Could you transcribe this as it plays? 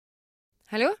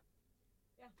Hallo?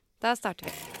 Da starter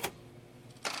vi.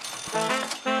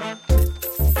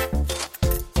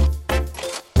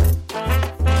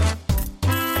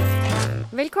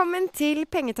 Velkommen til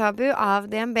Pengetabu av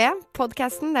DNB,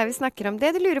 podcasten der vi snakker om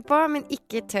det du lurer på, men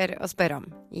ikke tør å spørre om.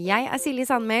 Jeg Silje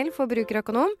Sandmæl,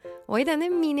 forbrukerøkonom, og i denne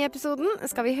miniepisoden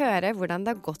skal vi høre hvordan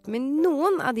det har gått med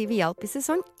noen av de vi hjalp i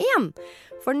sesong 1.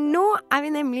 For nå vi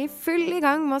nemlig full i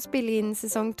gang med å spille inn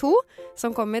sesong 2,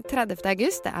 som kommer 30.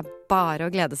 august. Det bare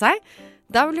å glede seg.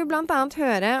 Da vil du blant annet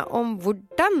høre om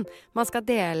hvordan man skal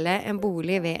dele en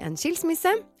bolig ved en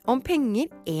skilsmisse, om penger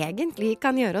egentlig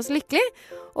kan gjøre oss lykkelig,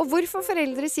 og hvorfor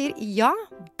foreldre sier ja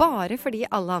bare fordi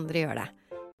alle andre gjør det.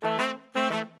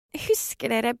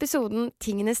 Husker dere episoden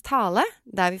Tingenes tale,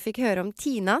 der vi fikk høre om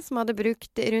Tina som hadde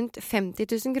brukt rundt 50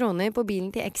 000 kroner på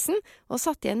bilen til eksen og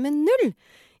satt igjen med 0?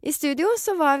 I studio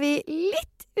så var vi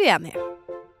litt uenige.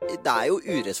 Det jo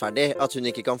urettferdig at hun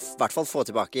ikke kan I hvert fall få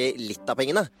tilbake litt av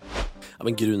pengene. Ja,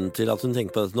 men grunnen til at hun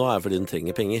tenker på dette nå fordi hun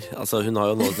trenger penger. Altså hun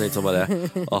har jo nå tenkt sånn bare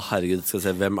herregud, skal jeg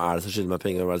se, hvem det som skylder meg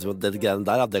penger? Det greiene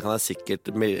der, det kan jeg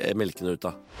sikkert melke noe ut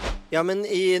av. Ja, men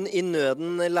i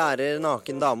nøden lærer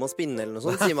naken dame å spinne eller noe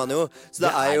sånt, sier man jo. Så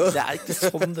det jo... Det ikke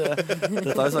sånn det.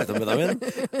 Dette har vi snakket om, Benjamin.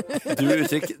 Du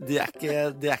uttrykk, det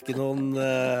ikke noen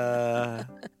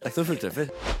det ikke noen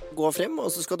fulltreffer. Gå frem,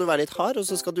 og så skal du være litt hard, og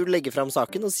så skal du legge frem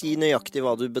saken og si nøyaktig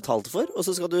hva du betalte for, og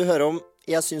så skal du høre om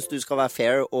jeg synes du skal være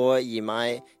fair og gi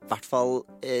meg I hvert fall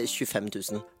 25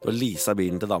 000. Du har leaset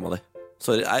bilen til dama di.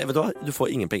 Sorry, vet du hva? Du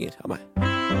får ingen penger av meg.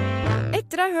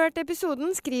 Etter å ha hørt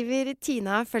episoden skriver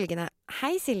Tina følgende.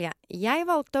 Hei Silje, jeg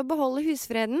valgte å beholde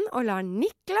husfreden og lar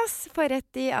Niklas få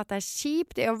rett I at det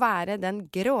kjipt å være den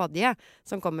grådige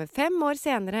som kommer 5 år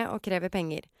senere og krever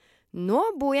penger. Nå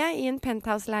bor jeg I en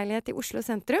penthouse-leilighet I Oslo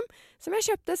sentrum, som jeg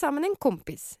kjøpte sammen med en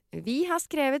kompis. Vi har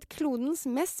skrevet klodens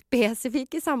mest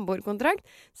spesifikke samboerkontrakt,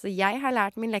 så jeg har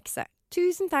lært min lekse.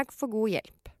 Tusen takk for god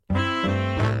hjelp.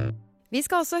 Vi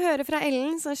skal også høre fra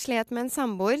Ellen, som slet med en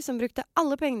samboer som brukte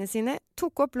alle pengene sine,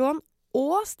 tok opp lån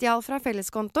og stjal fra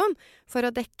felleskontoen for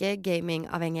å dekke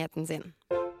gamingavhengigheten sin.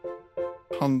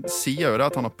 Han sier jo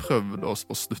det at han har prøvd å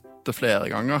slutte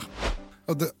flere ganger.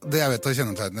 Og det jeg vet av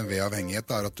kjennetegnene ved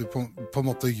avhengighet at du på en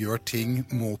måte gjør ting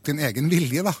mot din egen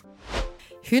vilje, da.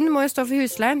 Hun må jo stå for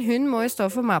husleien, hun må jo stå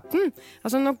for maten.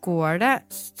 Altså nå går det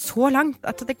så langt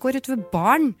at det går utover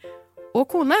barn og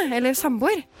kone, eller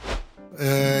samboer.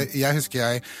 Jeg husker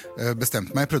jeg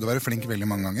bestemte meg, jeg prøvde å være flink veldig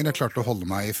mange ganger. Jeg klarte å holde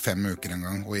meg I 5 uker en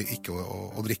gang, og ikke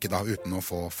å drikke da, uten å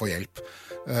få hjelp.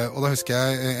 Og da husker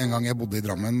jeg en gang jeg bodde I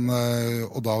Drammen,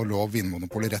 og da lå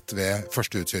Vinmonopolet rett ved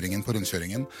første utkjøringen på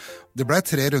rundkjøringen. Det ble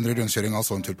 3 runder rundkjøring,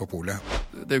 altså en tur på polet.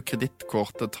 Det jo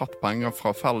kredittkortet, tatt penger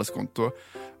fra felleskonto.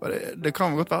 Det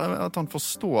kan godt være at han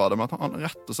forstår det, men at han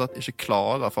rett og slett ikke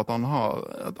klarer, for at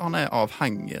han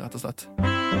avhengig, rett og slett.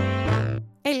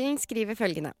 Ellen skriver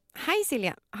følgende. Hei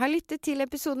Silje, har lyttet til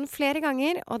episoden flere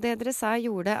ganger, og det dere sa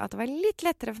gjorde at det var litt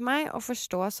lettere for meg å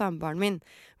forstå samboeren min,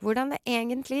 hvordan det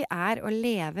egentlig å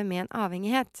leve med en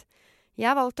avhengighet. Jeg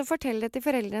har valgt å fortelle det til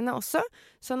foreldrene også,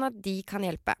 sånn at de kan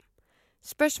hjelpe.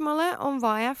 Spørsmålet om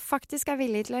hva jeg faktisk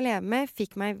villig til å leve med,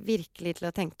 fikk meg virkelig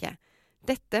til å tenke.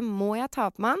 Dette må jeg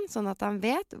ta på med han, sånn at han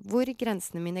vet hvor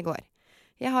grensene mine går.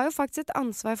 Jeg har jo faktisk et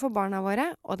ansvar for barna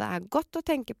våre, og det godt å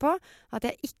tenke på at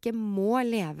jeg ikke må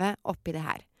leve oppi det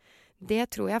her. Det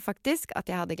tror jeg faktisk at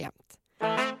jeg hadde glemt.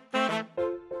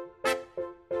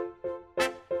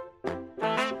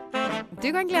 Du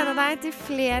kan glede deg til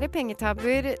flere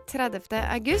pengetabuer 30.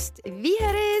 august. Vi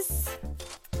høres!